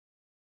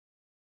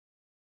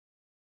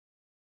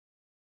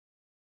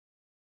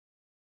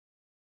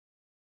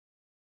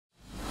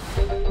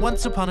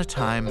Once upon a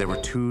time, there were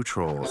two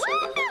trolls.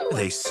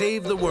 They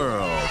saved the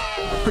world.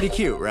 Pretty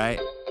cute, right?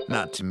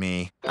 Not to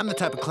me. I'm the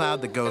type of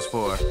cloud that goes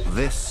for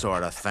this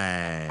sort of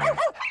thing.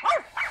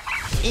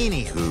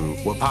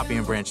 Anywho, what Poppy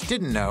and Branch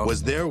didn't know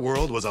was their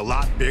world was a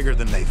lot bigger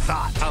than they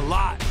thought. A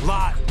lot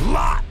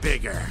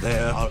bigger.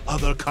 There are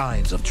other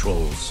kinds of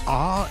trolls.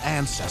 Our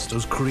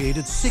ancestors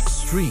created 6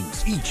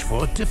 strings, each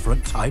for a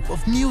different type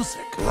of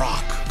music.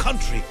 Rock,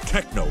 country,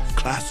 techno,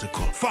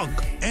 classical,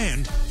 funk,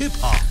 and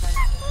hip-hop.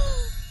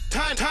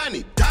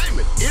 Tiny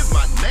Diamond is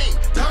my name.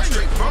 Come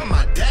straight from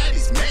my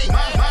daddy's name.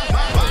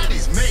 My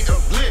body's made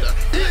of glitter,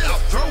 and I'll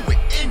throw it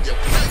in your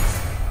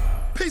face.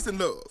 Peace and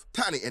love,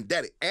 Tiny and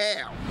Daddy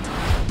Al.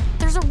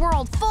 There's a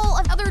world full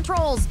of other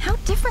trolls. How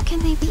different can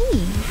they be?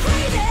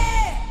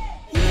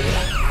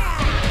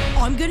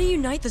 I'm gonna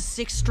unite the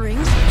 6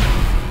 strings.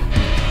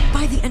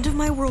 By the end of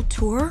my world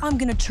tour, I'm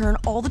gonna turn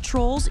all the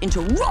trolls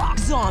into rock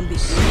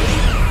zombies.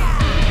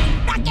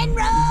 Rock and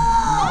roll!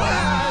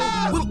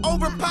 We'll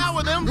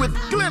overpower them with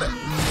glitter.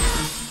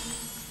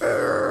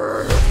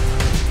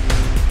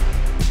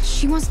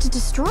 She wants to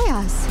destroy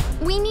us.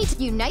 We need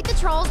to unite the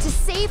trolls to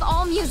save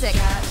all music.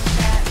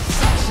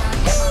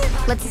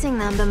 Let's sing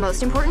them the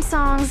most important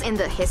songs in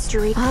the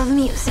history of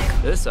music.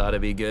 This ought to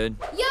be good.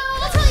 Yo,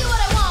 I'll tell you what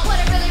I want, what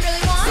I really,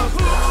 really want. So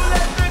who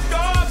let the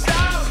dogs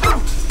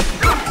out?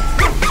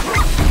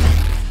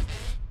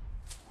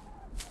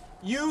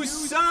 You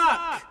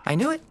suck! I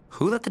knew it.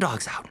 Who let the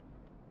dogs out?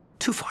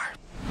 Too far.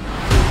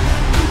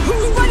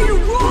 Who's ready to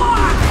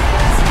rock?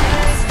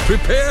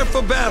 Prepare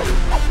for battle.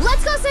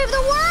 Let's go save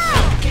the world!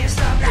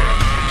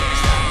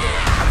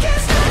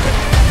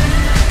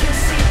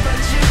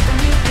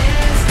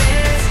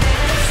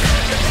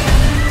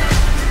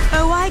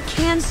 Oh, I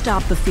can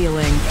stop the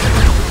feeling.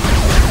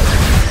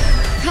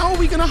 How are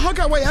we gonna hug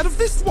our way out of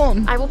this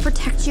one? I will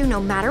protect you no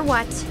matter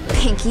what.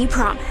 Pinky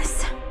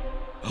promise.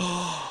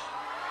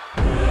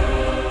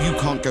 You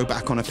can't go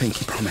back on a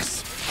pinky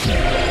promise.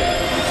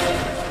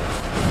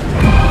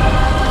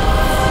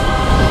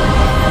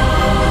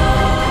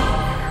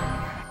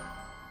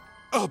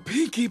 A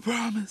pinky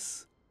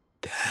promise.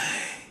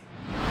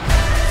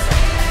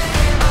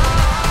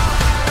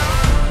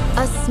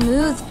 A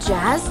smooth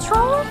jazz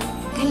troll?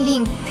 I'm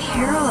being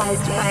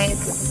paralyzed by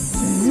its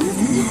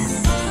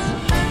smoothness.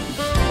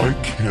 I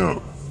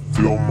can't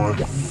feel my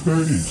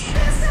face.